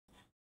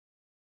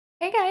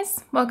Hey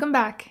guys, welcome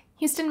back.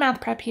 Houston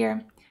Math Prep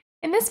here.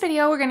 In this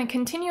video, we're going to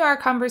continue our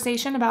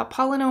conversation about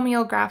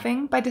polynomial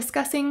graphing by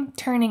discussing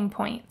turning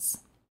points.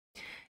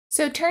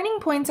 So turning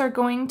points are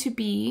going to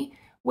be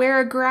where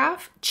a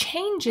graph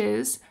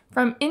changes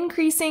from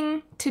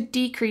increasing to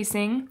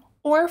decreasing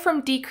or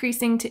from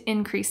decreasing to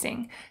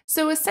increasing.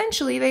 So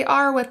essentially, they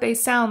are what they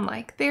sound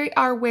like. They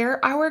are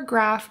where our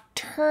graph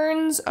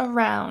turns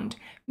around,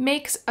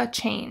 makes a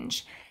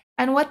change.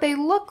 And what they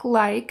look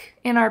like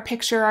in our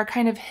picture are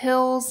kind of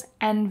hills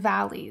and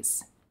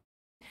valleys.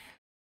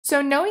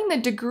 So knowing the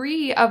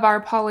degree of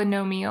our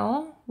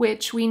polynomial,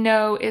 which we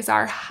know is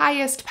our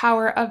highest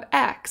power of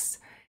x,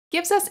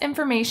 gives us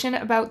information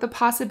about the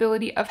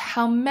possibility of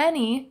how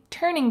many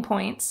turning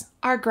points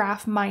our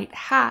graph might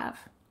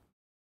have.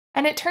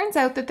 And it turns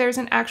out that there's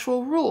an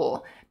actual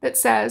rule that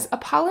says a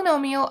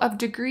polynomial of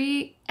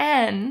degree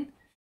n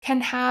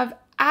can have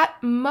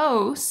at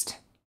most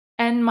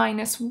n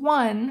minus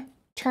 1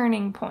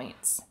 turning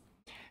points.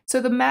 So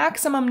the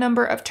maximum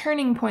number of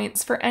turning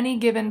points for any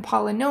given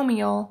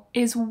polynomial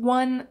is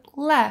 1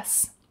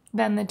 less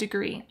than the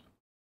degree.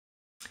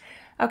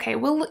 Okay,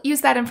 we'll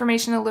use that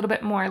information a little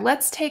bit more.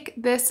 Let's take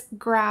this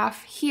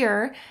graph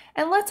here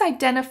and let's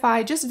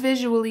identify just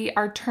visually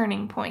our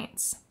turning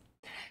points.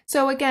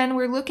 So again,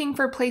 we're looking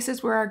for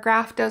places where our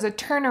graph does a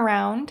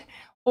turnaround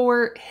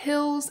or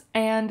hills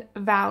and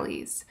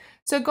valleys.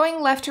 So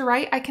going left to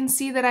right, I can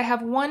see that I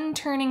have one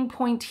turning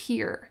point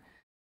here.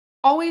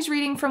 Always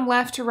reading from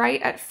left to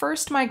right, at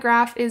first my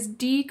graph is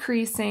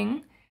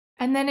decreasing,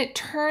 and then it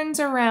turns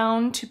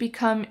around to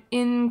become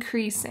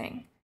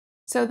increasing.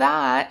 So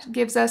that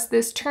gives us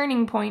this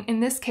turning point,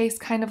 in this case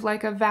kind of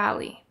like a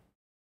valley.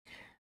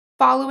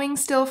 Following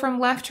still from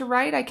left to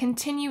right, I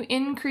continue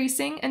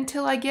increasing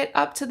until I get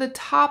up to the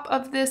top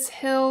of this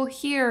hill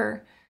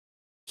here.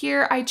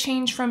 Here I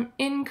change from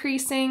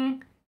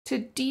increasing to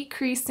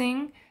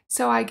decreasing,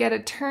 so I get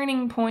a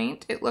turning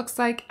point. It looks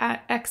like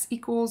at x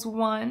equals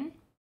 1.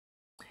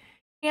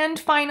 And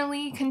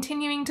finally,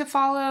 continuing to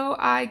follow,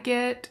 I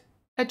get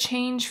a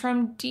change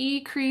from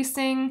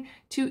decreasing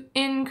to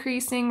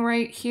increasing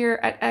right here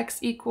at x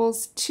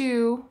equals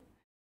 2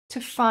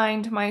 to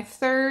find my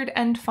third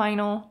and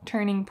final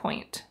turning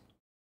point.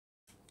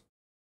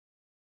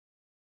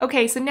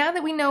 Okay, so now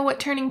that we know what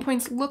turning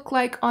points look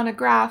like on a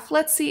graph,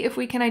 let's see if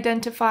we can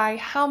identify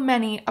how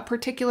many a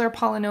particular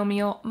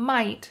polynomial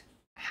might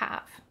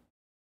have.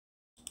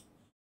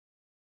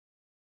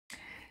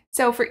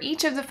 So for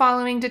each of the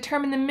following,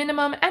 determine the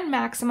minimum and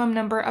maximum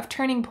number of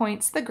turning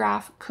points the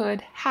graph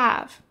could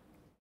have.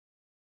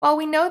 Well,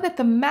 we know that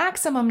the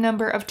maximum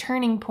number of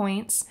turning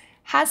points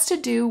has to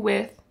do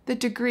with the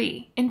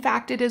degree. In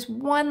fact, it is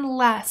 1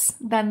 less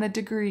than the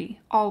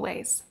degree,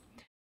 always.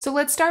 So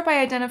let's start by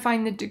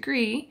identifying the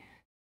degree.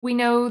 We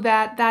know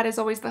that that is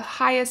always the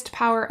highest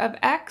power of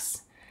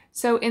x.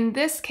 So in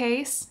this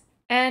case,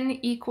 n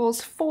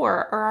equals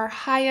 4, or our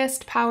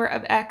highest power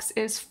of x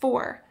is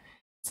 4.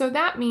 So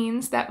that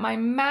means that my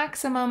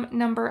maximum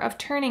number of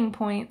turning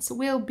points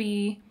will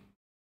be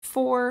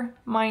 4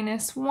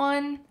 minus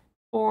 1,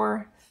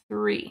 or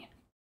 3.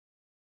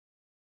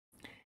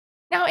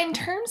 Now, in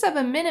terms of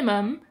a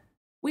minimum,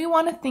 we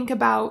want to think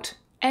about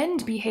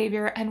end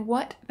behavior and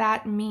what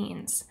that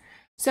means.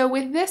 So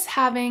with this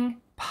having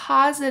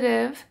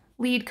positive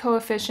lead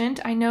coefficient,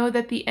 I know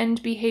that the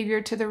end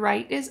behavior to the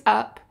right is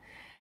up.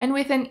 And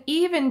with an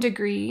even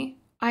degree,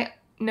 I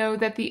know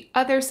that the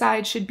other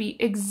side should be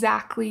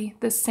exactly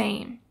the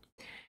same.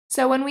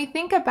 So when we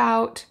think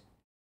about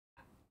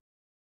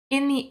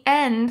in the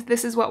end,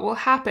 this is what will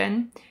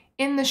happen.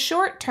 In the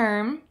short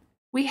term,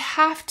 we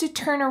have to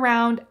turn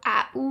around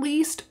at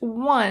least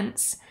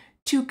once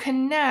to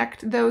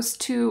connect those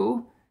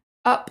two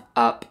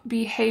up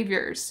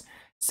behaviors.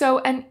 So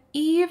an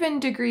even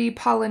degree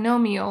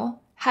polynomial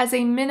has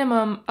a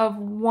minimum of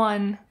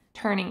 1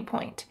 turning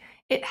point.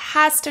 It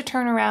has to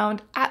turn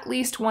around at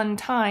least one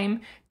time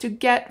to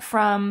get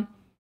from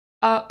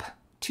up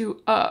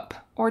to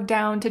up or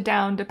down to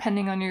down,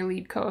 depending on your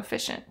lead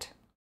coefficient.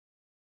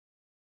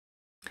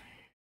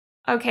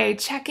 Okay,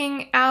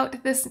 checking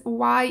out this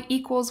y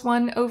equals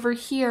 1 over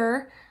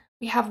here,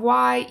 we have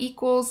y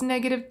equals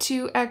negative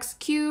 2x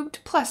cubed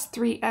plus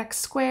 3x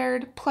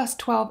squared plus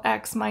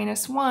 12x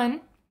minus 1.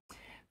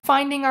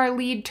 Finding our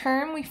lead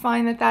term, we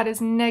find that that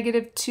is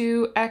negative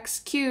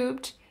 2x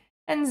cubed.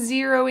 And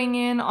zeroing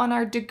in on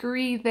our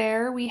degree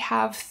there, we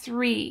have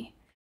 3.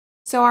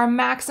 So our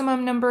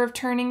maximum number of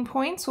turning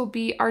points will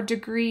be our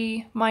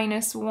degree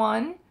minus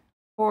 1,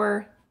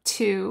 or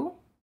 2.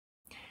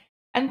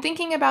 And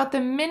thinking about the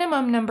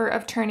minimum number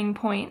of turning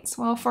points,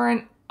 well, for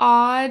an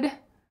odd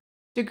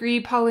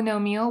degree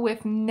polynomial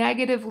with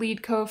negative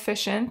lead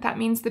coefficient, that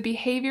means the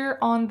behavior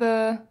on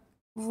the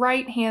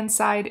right-hand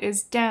side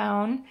is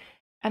down,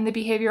 and the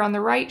behavior on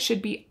the right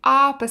should be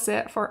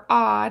opposite for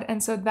odd,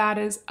 and so that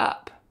is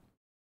up.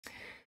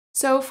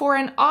 So for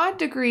an odd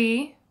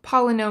degree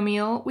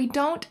polynomial, we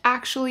don't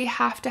actually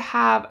have to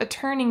have a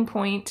turning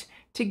point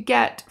to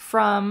get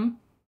from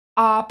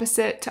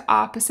opposite to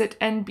opposite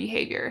end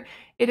behavior.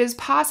 it is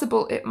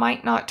possible it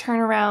might not turn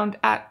around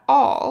at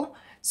all.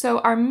 So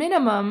our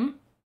minimum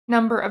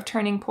number of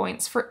turning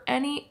points for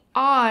any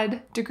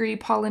odd degree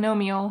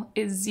polynomial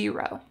is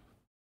 0.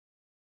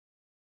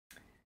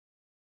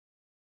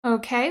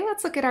 Okay,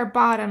 let's look at our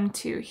bottom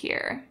two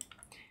here.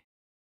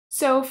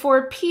 So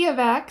for p of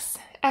x,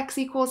 x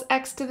equals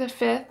x to the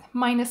 5th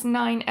minus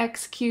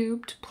 9x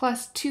cubed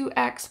plus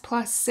 2x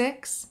plus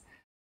 6.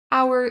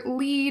 Our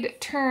lead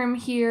term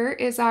here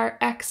is our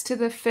x to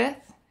the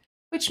 5th,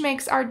 which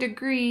makes our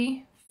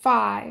degree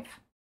 5.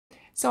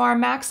 So our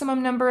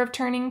maximum number of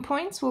turning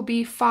points will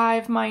be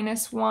 5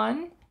 minus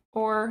 1,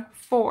 or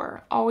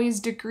 4, always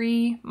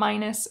degree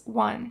minus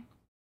 1.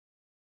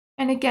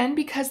 And again,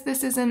 because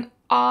this is an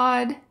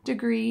odd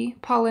degree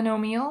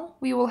polynomial,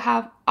 we will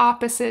have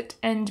opposite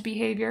end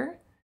behavior.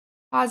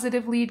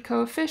 Positive lead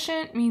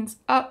coefficient means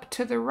up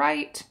to the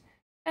right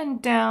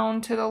and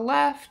down to the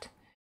left.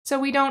 So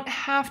we don't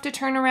have to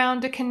turn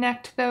around to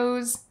connect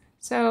those,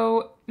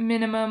 so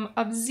minimum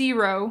of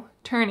 0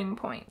 turning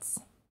points.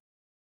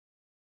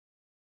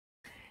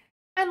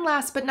 And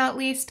last but not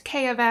least,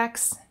 k of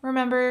x.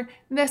 Remember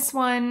this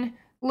one,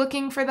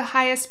 looking for the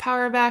highest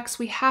power of x,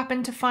 we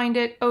happen to find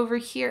it over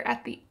here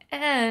at the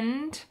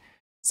end.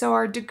 So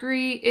our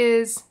degree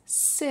is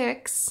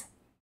 6.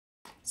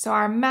 So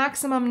our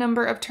maximum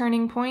number of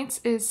turning points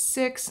is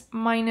 6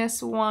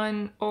 minus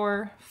 1,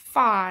 or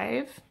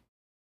 5.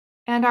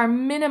 And our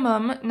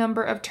minimum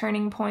number of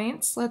turning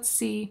points, let's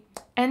see,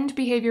 end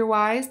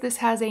behavior-wise, this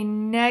has a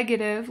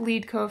negative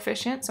lead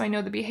coefficient, so I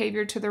know the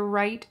behavior to the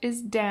right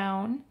is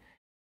down.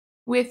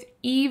 With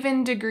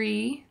even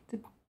degree, the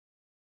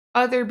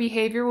other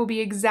behavior will be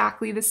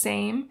exactly the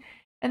same.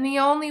 And the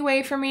only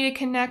way for me to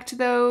connect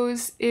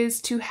those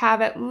is to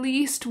have at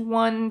least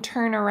one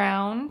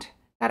turnaround.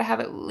 Gotta have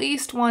at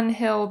least one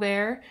hill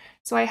there,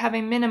 so I have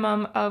a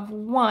minimum of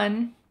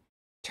 1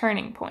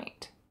 turning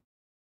point.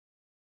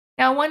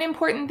 Now, one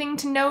important thing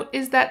to note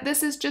is that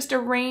this is just a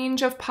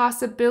range of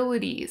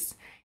possibilities.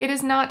 It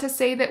is not to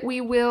say that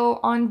we will,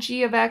 on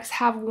g of x,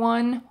 have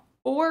 1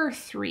 or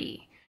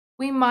 3.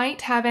 We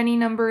might have any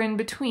number in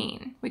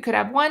between. We could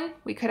have 1,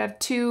 we could have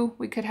 2,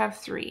 we could have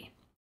 3.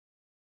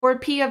 For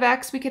p of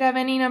x, we could have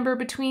any number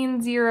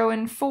between 0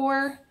 and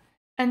 4,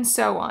 and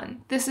so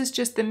on. This is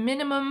just the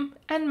minimum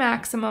and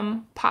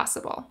maximum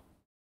possible.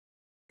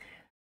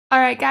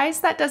 Alright guys,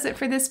 that does it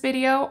for this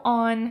video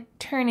on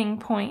turning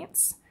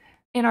points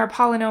in our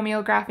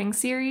polynomial graphing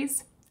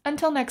series.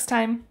 Until next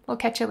time, we'll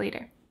catch you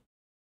later.